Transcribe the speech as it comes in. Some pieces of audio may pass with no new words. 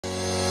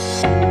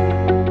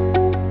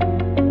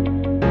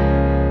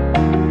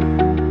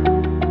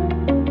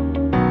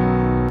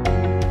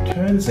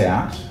turns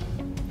out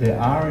there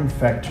are in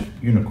fact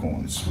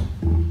unicorns,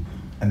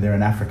 and they're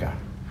in Africa.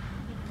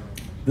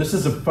 This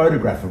is a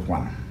photograph of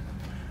one.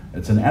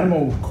 It's an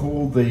animal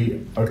called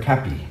the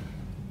okapi.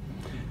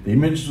 The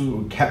images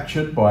were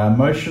captured by a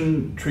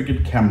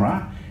motion-triggered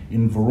camera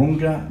in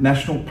Virunga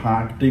National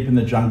Park, deep in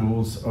the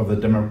jungles of the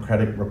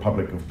Democratic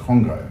Republic of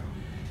Congo.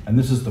 And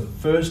this is the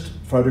first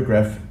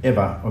photograph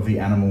ever of the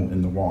animal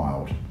in the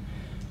wild.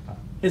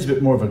 Here's a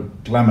bit more of a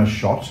glamour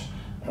shot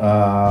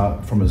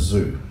from a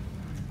zoo.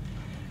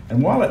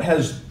 And while it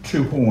has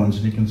two horns,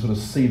 and you can sort of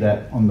see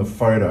that on the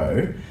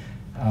photo,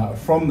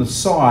 from the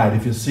side,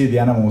 if you see the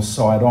animal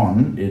side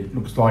on, it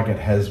looks like it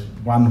has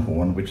one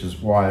horn, which is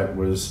why it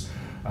was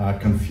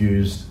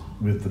confused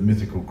with the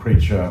mythical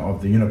creature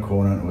of the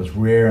unicorn, and it was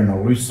rare and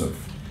elusive,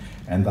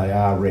 and they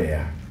are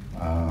rare.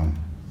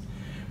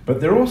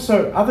 But there are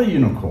also other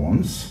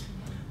unicorns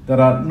that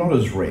are not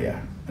as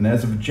rare, and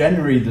as of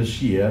January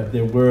this year,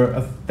 there were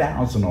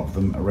 1,000 of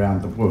them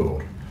around the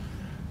world.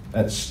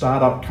 That's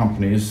startup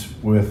companies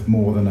worth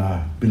more than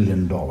 $1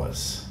 billion.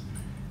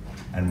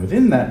 And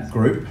within that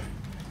group,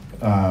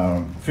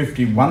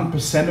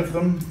 51% of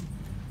them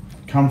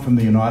come from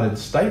the United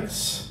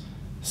States,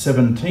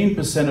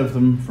 17% of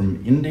them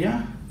from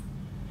India,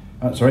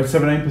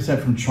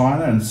 17% from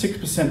China, and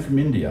 6% from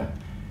India.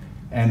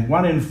 And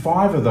 1 in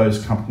 5 of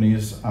those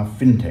companies are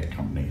fintech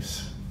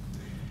companies.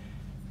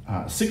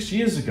 6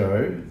 years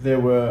ago,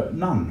 there were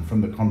none from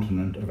the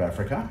continent of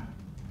Africa.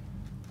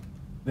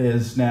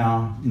 There's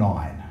now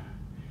 9.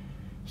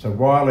 So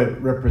while it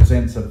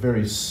represents a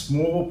very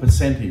small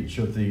percentage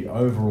of the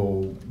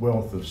overall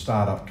wealth of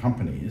startup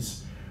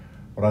companies,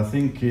 what I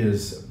think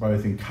is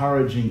both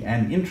encouraging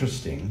and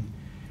interesting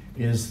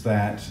is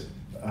that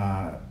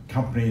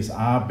companies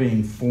are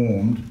being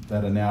formed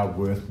that are now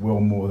worth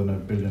well more than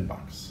 $1 billion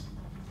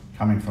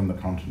coming from the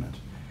continent.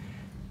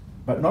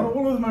 But not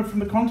all of them are from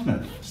the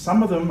continent.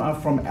 Some of them are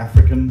from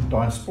African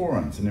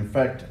diasporans. And in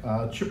fact,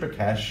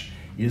 Chupacash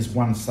is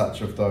one such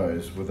of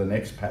those, with an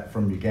expat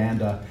from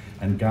Uganda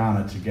and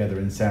Ghana together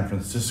in San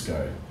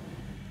Francisco.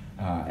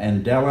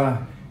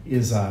 Andela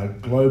is a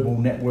global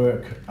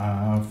network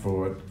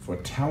for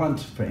talent,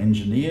 for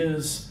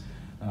engineers.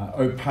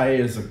 Doepel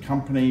is a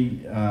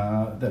company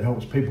that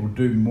helps people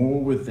do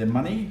more with their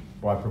money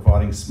by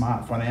providing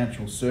smart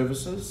financial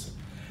services.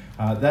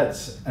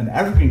 That's an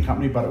African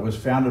company, but it was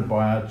founded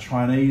by a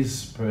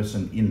Chinese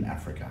person in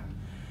Africa.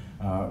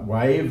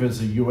 Wave is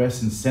a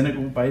US and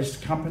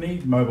Senegal-based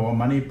company, mobile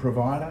money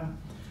provider.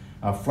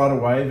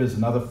 Flutterwave is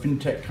another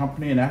fintech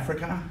company in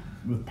Africa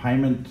with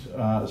payment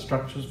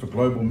structures for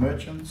global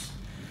merchants.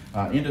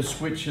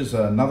 Interswitch is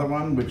another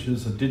one, which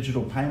is a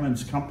digital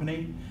payments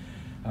company.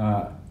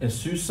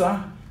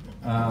 Esusa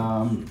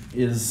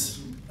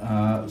is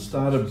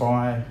started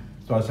by,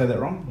 did I say that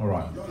wrong? All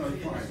right. No,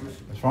 it's fine.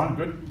 It's fine,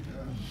 good.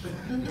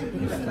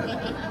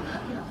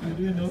 You're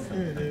doing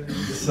okay.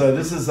 So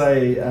this is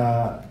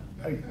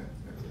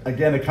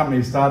again, a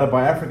company started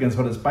by Africans,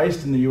 but it's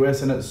based in the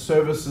US and it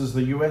services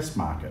the US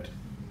market.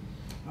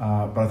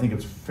 But I think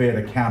it's fair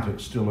to count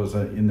it still as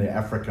in the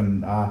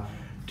African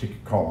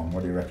ticket column.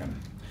 What do you reckon?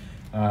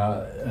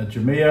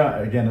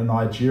 Jumia, again, a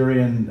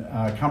Nigerian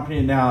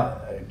company. Now,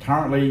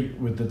 currently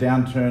with the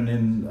downturn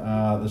in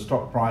the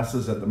stock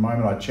prices at the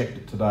moment, I checked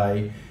it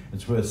today,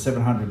 it's worth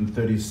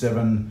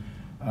 737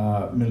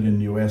 million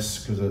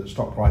US because the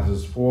stock price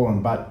has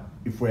fallen. But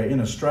if we're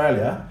in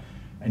Australia,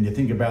 and you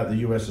think about the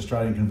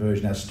US-Australian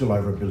conversion, that's still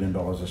over $1 billion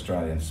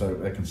Australian, so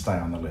they can stay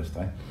on the list.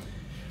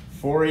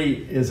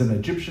 Fori is an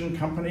Egyptian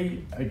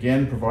company,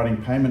 again, providing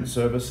payment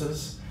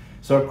services.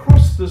 So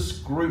across this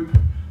group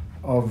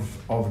of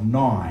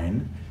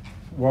 9,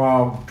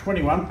 while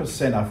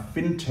 21% are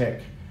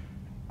fintech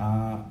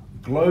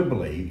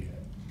globally,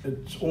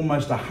 it's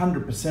almost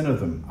 100% of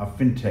them are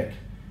fintech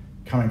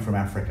coming from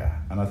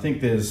Africa. And I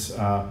think there's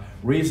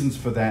reasons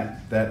for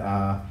that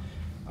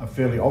are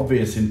fairly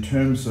obvious in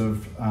terms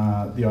of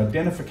the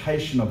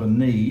identification of a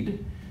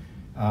need,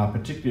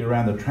 particularly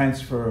around the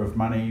transfer of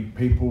money,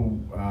 people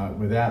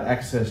without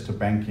access to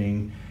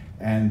banking,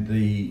 and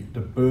the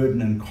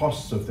burden and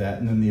costs of that,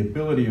 and then the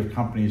ability of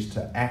companies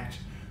to act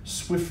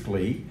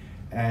swiftly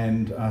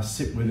and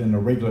sit within a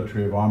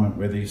regulatory environment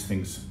where these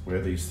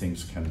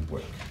things can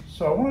work.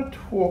 So I want to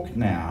talk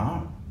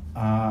now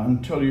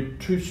and tell you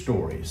 2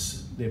 stories.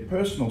 They're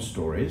personal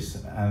stories,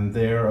 and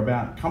they're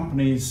about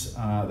companies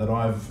that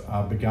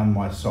I've begun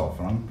myself.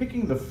 And I'm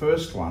picking the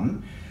first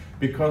one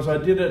because I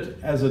did it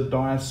as a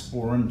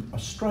diasporan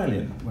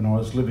Australian when I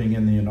was living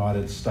in the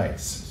United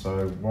States.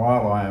 So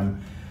while I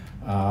am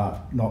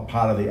not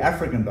part of the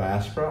African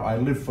diaspora, I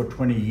lived for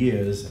 20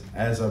 years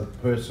as a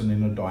person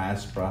in a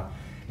diaspora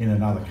in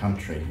another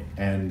country.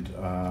 And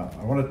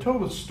I want to tell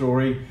the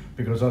story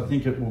because I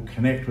think it will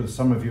connect with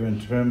some of you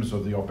in terms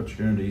of the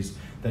opportunities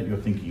that you're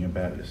thinking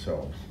about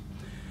yourselves.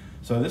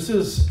 So this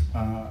is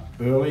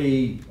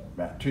early,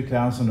 about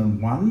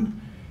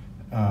 2001.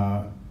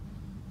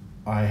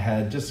 I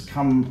had just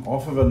come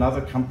off of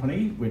another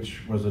company,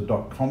 which was a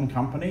 .com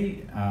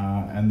company,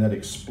 and that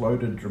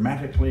exploded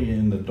dramatically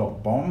in the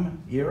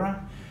 .bomb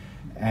era.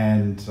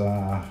 And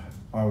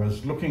I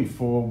was looking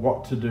for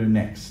what to do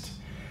next.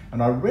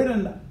 And I read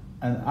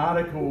an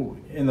article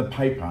in the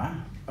paper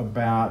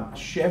about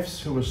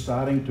chefs who were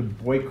starting to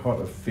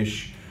boycott a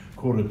fish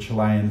called a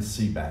Chilean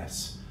sea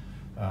bass.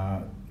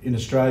 In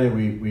Australia,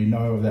 we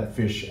know of that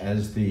fish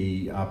as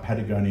the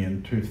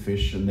Patagonian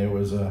toothfish, and there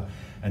was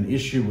an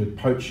issue with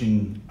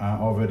poaching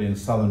of it in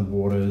southern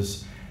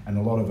waters and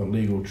a lot of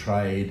illegal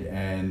trade,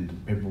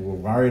 and people were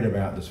worried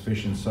about this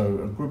fish. And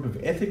so a group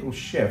of ethical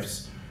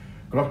chefs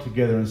got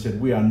together and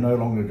said, we are no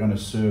longer going to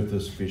serve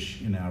this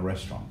fish in our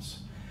restaurants.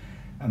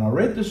 And I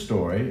read the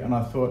story and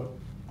I thought,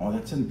 oh,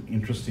 that's an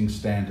interesting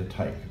stand to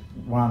take.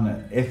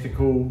 One,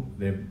 ethical,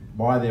 they're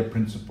by their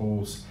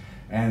principles,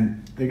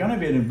 and they're going to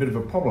be in a bit of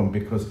a problem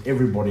because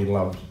everybody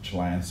loved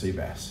Chilean sea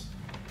bass.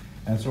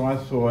 And so I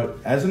thought,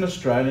 as an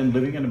Australian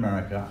living in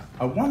America,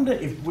 I wonder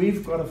if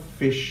we've got a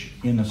fish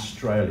in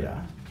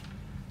Australia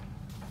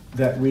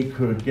that we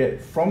could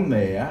get from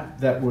there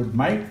that would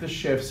make the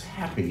chefs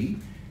happy,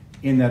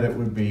 in that it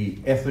would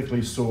be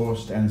ethically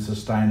sourced and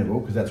sustainable,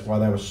 because that's why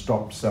they were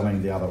stopped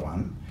selling the other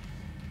one.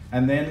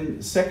 And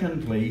then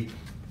secondly,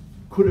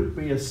 could it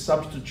be a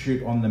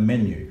substitute on the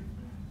menu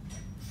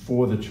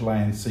for the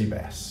Chilean sea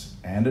bass?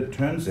 And it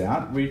turns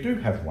out we do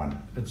have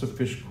one. It's a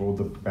fish called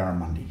the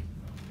barramundi.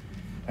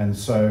 And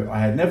so I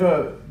had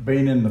never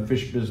been in the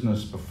fish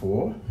business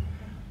before.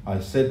 I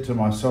said to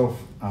myself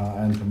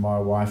and to my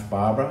wife,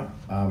 Barbara,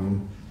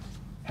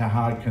 how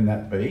hard can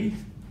that be?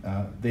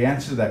 The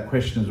answer to that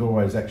question is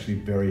always actually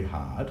very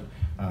hard.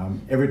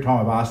 Every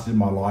time I've asked it in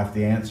my life,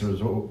 the answer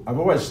is, I've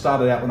always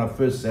started out when I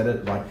first said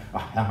it, like, oh,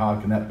 how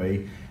hard can that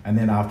be? And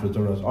then afterwards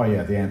I realized, oh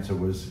yeah, the answer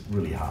was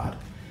really hard.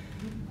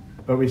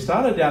 But we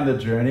started down the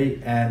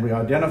journey and we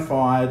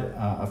identified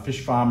a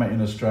fish farmer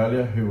in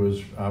Australia who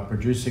was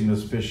producing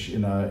this fish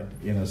in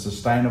a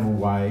sustainable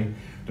way.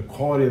 The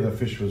quality of the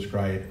fish was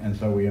great, and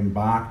so we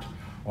embarked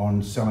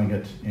on selling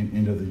it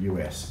into the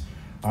US.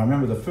 I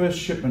remember the first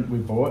shipment we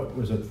bought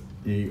was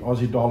the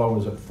Aussie dollar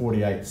was at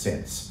 48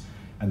 cents,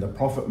 and the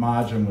profit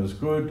margin was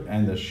good,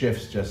 and the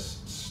chefs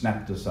just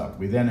snapped us up.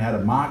 We then had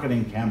a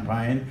marketing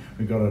campaign.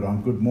 We got it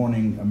on Good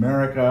Morning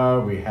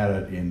America. We had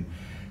it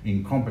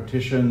in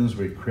competitions.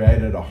 We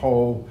created a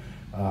whole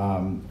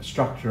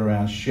structure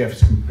around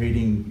chefs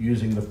competing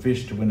using the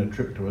fish to win a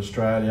trip to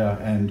Australia,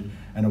 and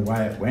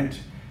away it went.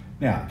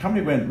 Now, the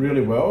company went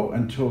really well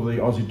until the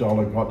Aussie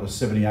dollar got to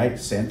 78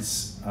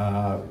 cents.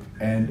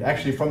 And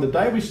actually, from the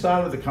day we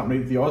started the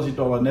company, the Aussie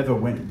dollar never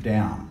went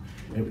down.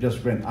 It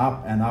just went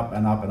up and up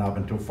and up and up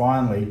until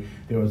finally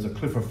there was a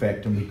cliff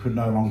effect and we could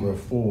no longer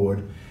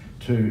afford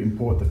to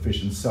import the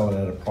fish and sell it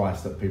at a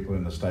price that people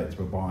in the States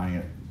were buying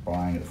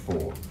it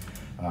for.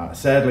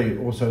 Sadly,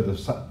 also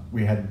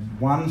we had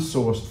one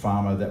sourced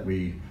farmer that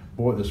we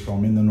bought this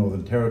from in the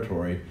Northern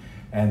Territory,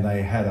 and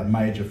they had a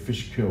major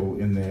fish kill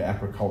in their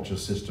aquaculture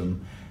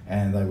system,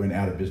 and they went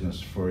out of business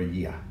for a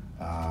year,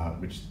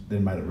 which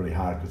then made it really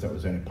hard because that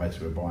was the only place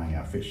we were buying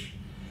our fish.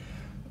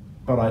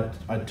 But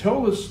I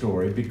tell this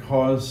story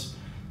because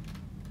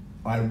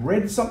I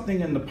read something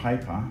in the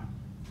paper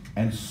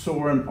and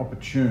saw an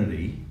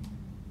opportunity,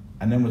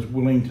 and then was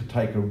willing to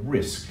take a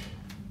risk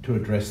to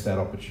address that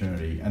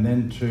opportunity, and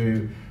then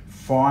to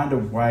find a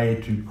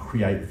way to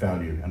create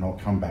value, and I'll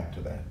come back to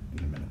that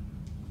in a minute.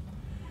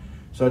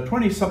 So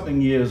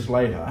 20-something years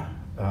later,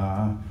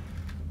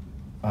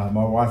 my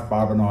wife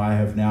Barbara and I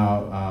have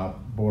now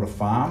bought a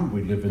farm.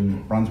 We live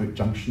in Brunswick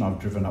Junction. I've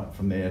driven up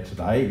from there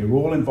today. You're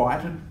all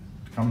invited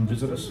to come and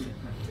visit us.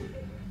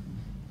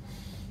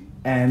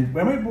 And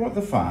when we bought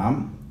the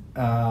farm,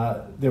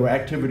 there were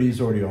activities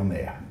already on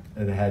there.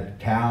 It had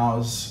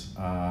cows,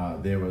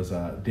 there was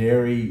a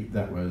dairy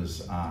that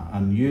was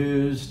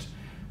unused.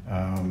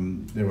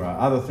 There were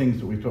other things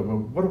that we thought, well,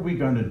 what are we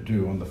going to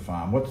do on the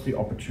farm? What's the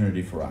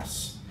opportunity for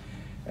us?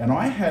 And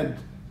I had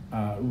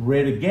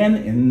read again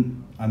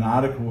in an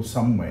article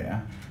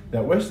somewhere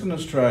that Western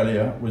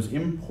Australia was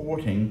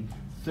importing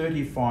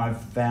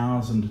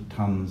 35,000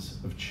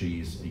 tonnes of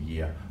cheese a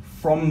year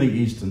from the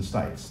eastern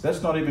states.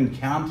 That's not even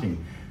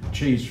counting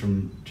cheese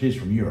from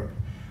Europe.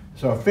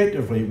 So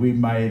effectively, we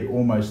made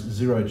almost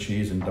zero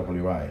cheese in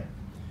WA.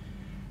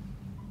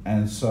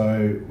 And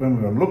so when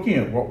we were looking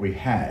at what we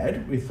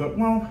had, we thought,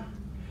 well,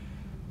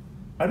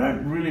 I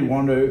don't really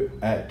want to,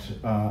 at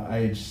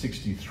age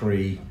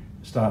 63,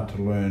 start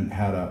to learn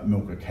how to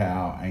milk a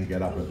cow and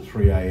get up at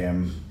 3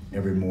 a.m.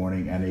 every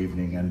morning and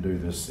evening and do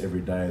this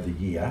every day of the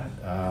year.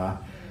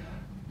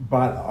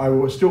 But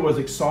I still was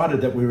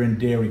excited that we were in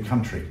dairy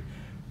country.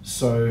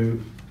 So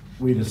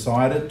we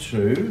decided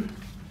to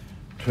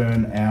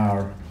turn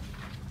our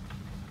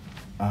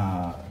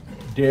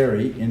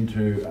dairy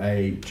into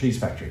a cheese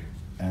factory.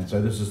 And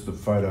so this is the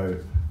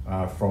photo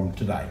from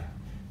today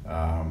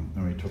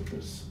when we took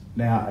this.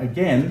 Now,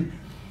 again,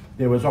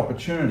 there was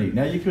opportunity.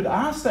 Now, you could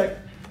ask that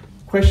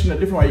question a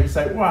different way. You could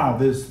say, wow,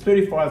 there's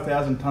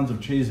 35,000 tonnes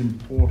of cheese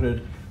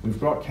imported. We've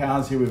got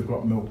cows here, we've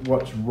got milk.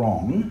 What's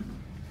wrong?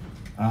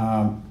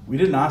 We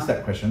didn't ask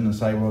that question and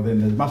say, well,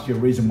 then there must be a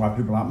reason why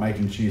people aren't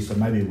making cheese, so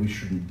maybe we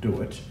shouldn't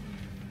do it.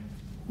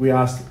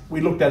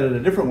 we looked at it a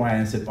different way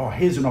and said, oh,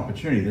 here's an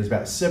opportunity. There's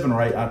about 7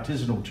 or 8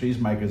 artisanal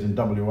cheesemakers in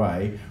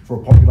WA for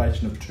a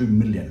population of 2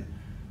 million.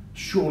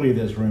 Surely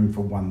there's room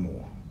for one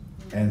more.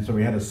 And so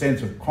we had a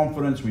sense of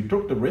confidence. We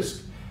took the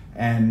risk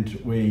and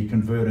we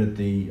converted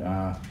the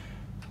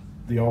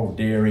old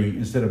dairy.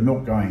 Instead of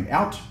milk going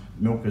out,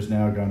 milk is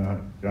now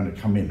going to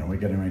come in, and we're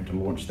getting ready to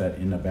launch that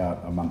in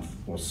about a month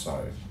or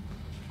so.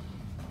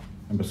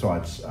 And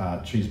besides,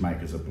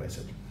 cheesemakers are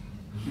blessed.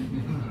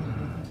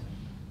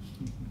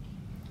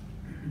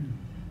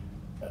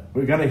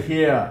 We're going to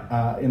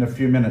hear in a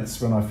few minutes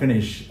when I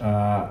finish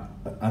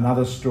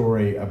another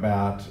story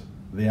about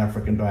the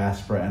African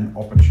diaspora and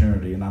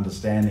opportunity and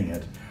understanding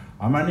it.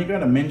 I'm only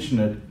going to mention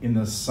it in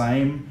the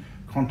same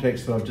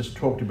context that I've just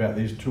talked about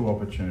these 2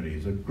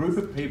 opportunities. A group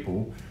of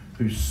people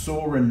who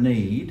saw a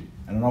need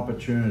and an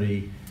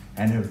opportunity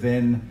and have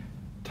then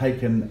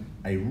taken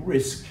a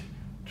risk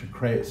to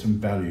create some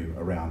value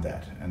around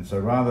that. And so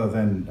rather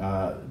than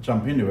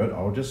jump into it,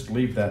 I'll just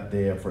leave that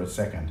there for a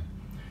second.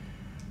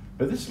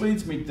 But this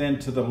leads me then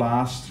to the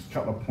last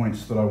couple of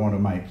points that I want to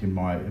make in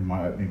my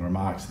opening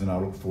remarks, and then I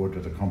look forward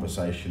to the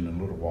conversation in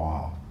a little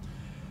while.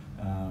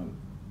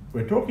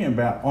 We're talking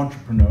about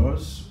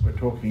entrepreneurs, we're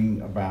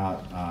talking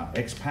about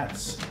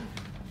expats,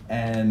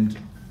 and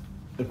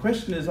the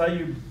question is, are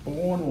you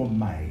born or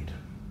made?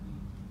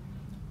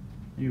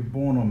 Are you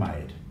born or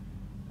made?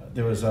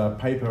 There was a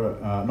paper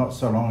not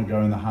so long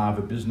ago in the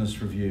Harvard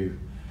Business Review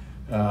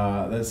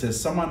that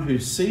says someone who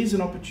sees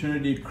an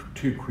opportunity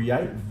to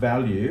create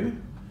value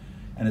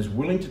and is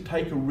willing to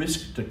take a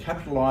risk to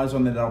capitalize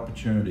on that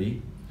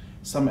opportunity.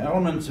 Some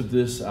elements of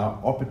this are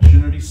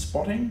opportunity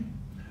spotting,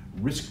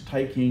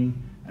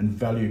 risk-taking, and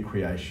value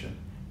creation.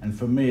 And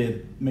for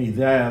me,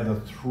 they are the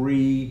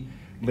 3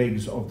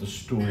 legs of the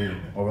stool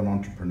of an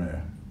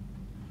entrepreneur.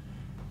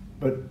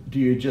 But do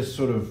you just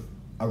sort of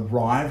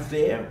arrive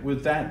there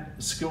with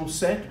that skill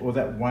set or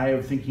that way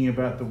of thinking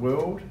about the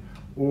world?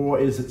 Or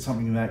is it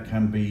something that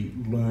can be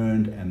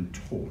learned and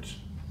taught?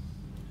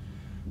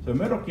 So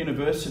Murdoch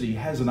University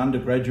has an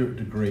undergraduate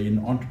degree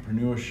in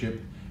entrepreneurship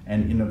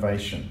and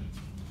innovation.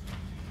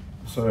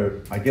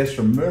 So I guess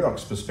from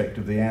Murdoch's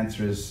perspective, the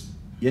answer is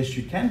yes,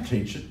 you can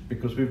teach it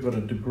because we've got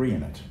a degree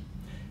in it.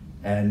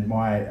 And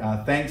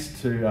my thanks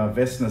to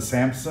Vesna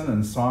Sampson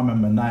and Simon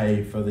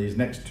Monet for these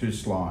next 2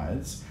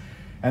 slides.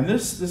 And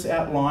this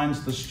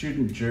outlines the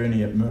student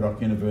journey at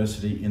Murdoch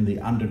University in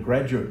the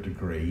undergraduate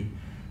degree,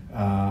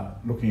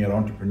 looking at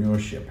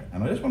entrepreneurship.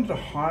 And I just wanted to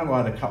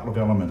highlight a couple of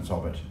elements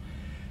of it.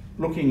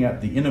 Looking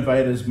at the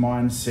innovator's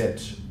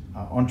mindset,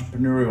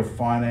 entrepreneurial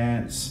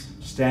finance,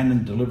 stand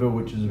and deliver,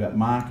 which is about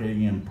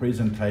marketing and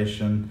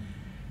presentation,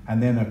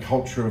 and then a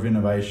culture of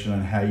innovation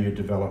and how you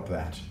develop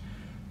that.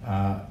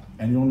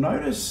 And you'll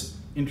notice,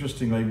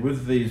 interestingly,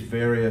 with these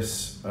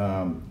various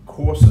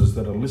courses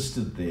that are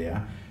listed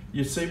there,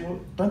 you see,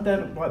 well, don't they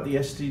look like the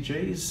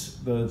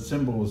SDGs, the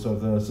symbols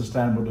of the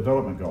Sustainable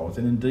Development Goals?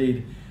 And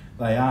indeed,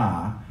 they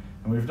are.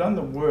 And we've done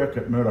the work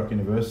at Murdoch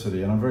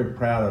University, and I'm very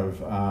proud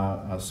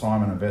of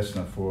Simon and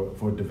Vesna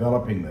for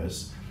developing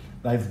this.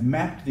 They've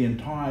mapped the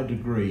entire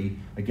degree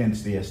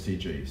against the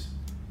SDGs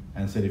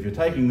and said, if you're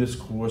taking this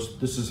course,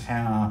 this is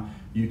how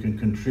you can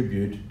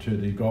contribute to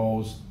the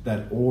goals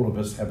that all of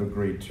us have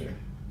agreed to.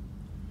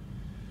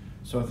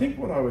 So I think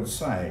what I would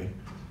say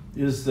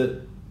is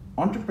that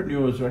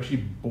entrepreneurs are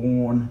actually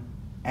born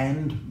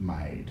and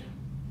made,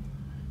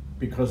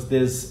 because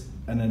there's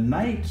an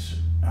innate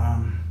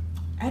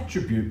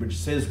attribute which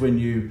says when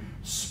you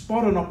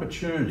spot an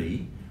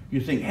opportunity, you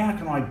think, how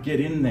can I get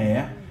in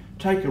there,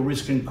 take a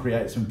risk and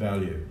create some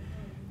value?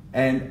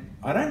 And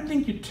I don't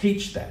think you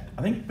teach that.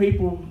 I think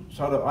people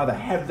sort of either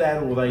have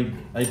that or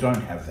they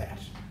don't have that.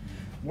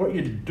 What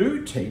you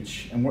do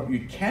teach and what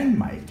you can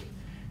make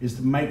is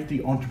to make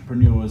the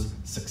entrepreneurs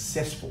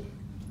successful.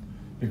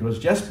 Because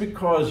just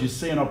because you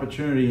see an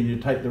opportunity and you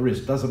take the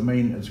risk doesn't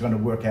mean it's going to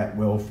work out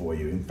well for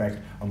you. In fact,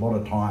 a lot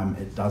of time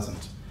it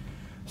doesn't.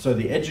 So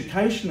the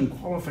education and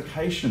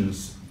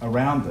qualifications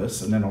around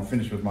this, and then I'll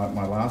finish with my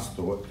last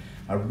thought,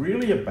 are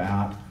really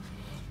about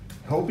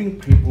helping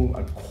people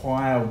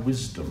acquire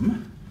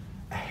wisdom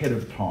ahead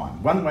of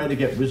time. One way to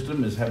get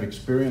wisdom is have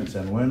experience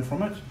and learn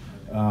from it.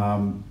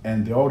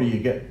 And the older you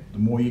get, the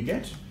more you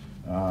get.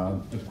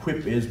 The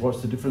quip is,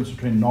 what's the difference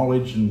between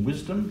knowledge and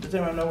wisdom? Does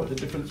anyone know what the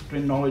difference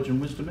between knowledge and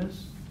wisdom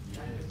is?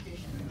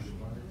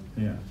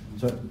 Yeah.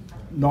 So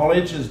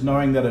knowledge is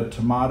knowing that a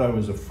tomato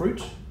is a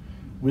fruit.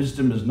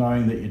 Wisdom is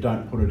knowing that you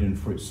don't put it in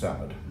fruit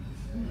salad.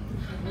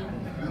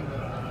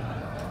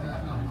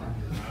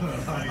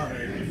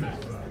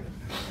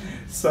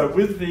 So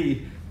with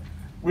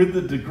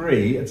the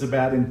degree, it's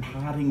about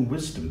imparting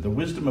wisdom, the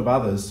wisdom of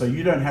others, so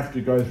you don't have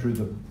to go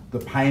through the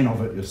pain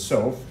of it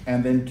yourself,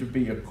 and then to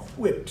be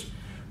equipped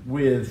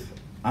with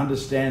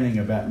understanding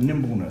about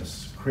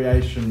nimbleness,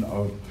 creation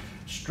of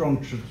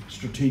strong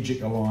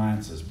strategic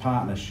alliances,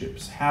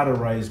 partnerships, how to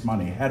raise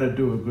money, how to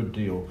do a good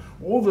deal,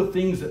 all the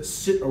things that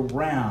sit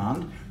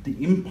around the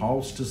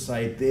impulse to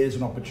say, there's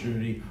an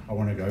opportunity, I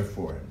want to go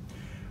for it.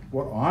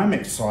 What I'm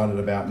excited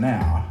about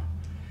now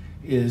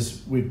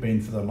is we've been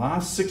for the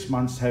last 6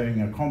 months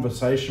having a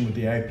conversation with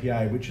the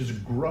APA, which has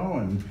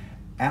grown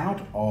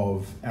out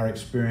of our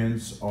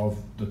experience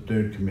of the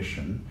Third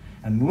Commission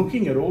and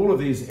looking at all of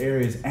these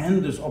areas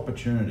and this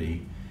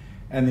opportunity.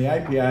 And the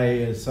APA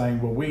is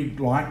saying, well, we'd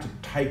like to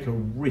take a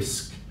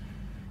risk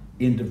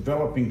in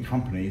developing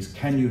companies.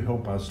 Can you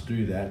help us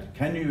do that?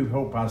 Can you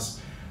help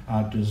us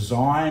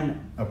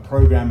design a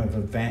program of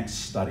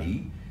advanced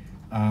study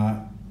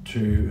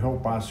to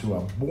help us who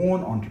are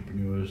born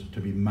entrepreneurs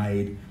to be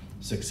made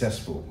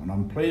successful? And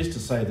I'm pleased to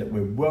say that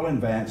we're well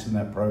advanced in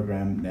that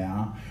program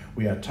now.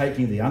 We are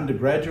taking the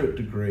undergraduate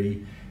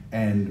degree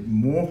and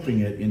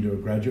morphing it into a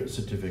graduate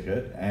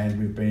certificate, and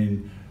we've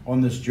been on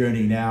this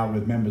journey now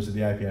with members of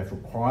the APA for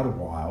quite a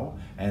while.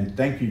 And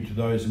thank you to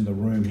those in the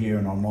room here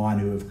and online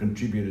who have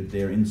contributed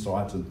their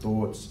insights and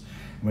thoughts.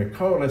 And we're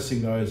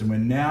coalescing those, and we're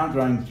now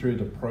going through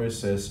the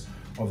process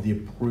of the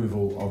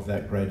approval of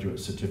that graduate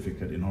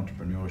certificate in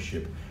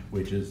entrepreneurship,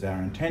 which is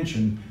our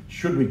intention,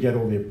 should we get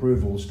all the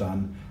approvals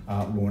done,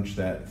 launch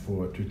that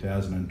for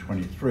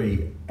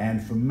 2023.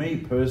 And for me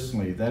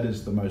personally, that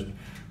is the most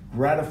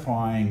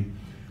gratifying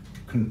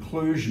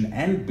conclusion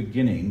and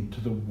beginning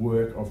to the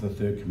work of the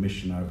Third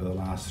Commission over the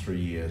last 3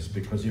 years,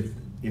 because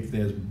if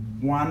there's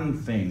one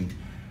thing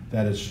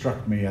that has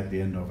struck me at the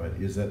end of it,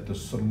 is that the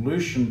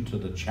solution to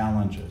the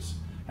challenges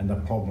and the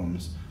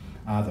problems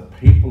are the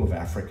people of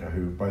Africa,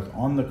 who both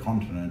on the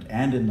continent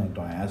and in the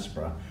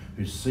diaspora,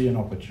 who see an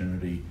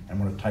opportunity and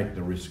want to take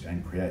the risk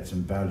and create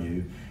some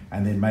value.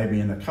 And then maybe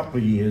in a couple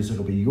of years,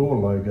 it'll be your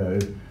logo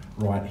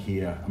right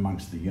here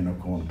amongst the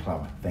Unicorn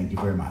Club. Thank you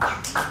very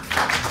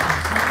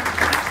much.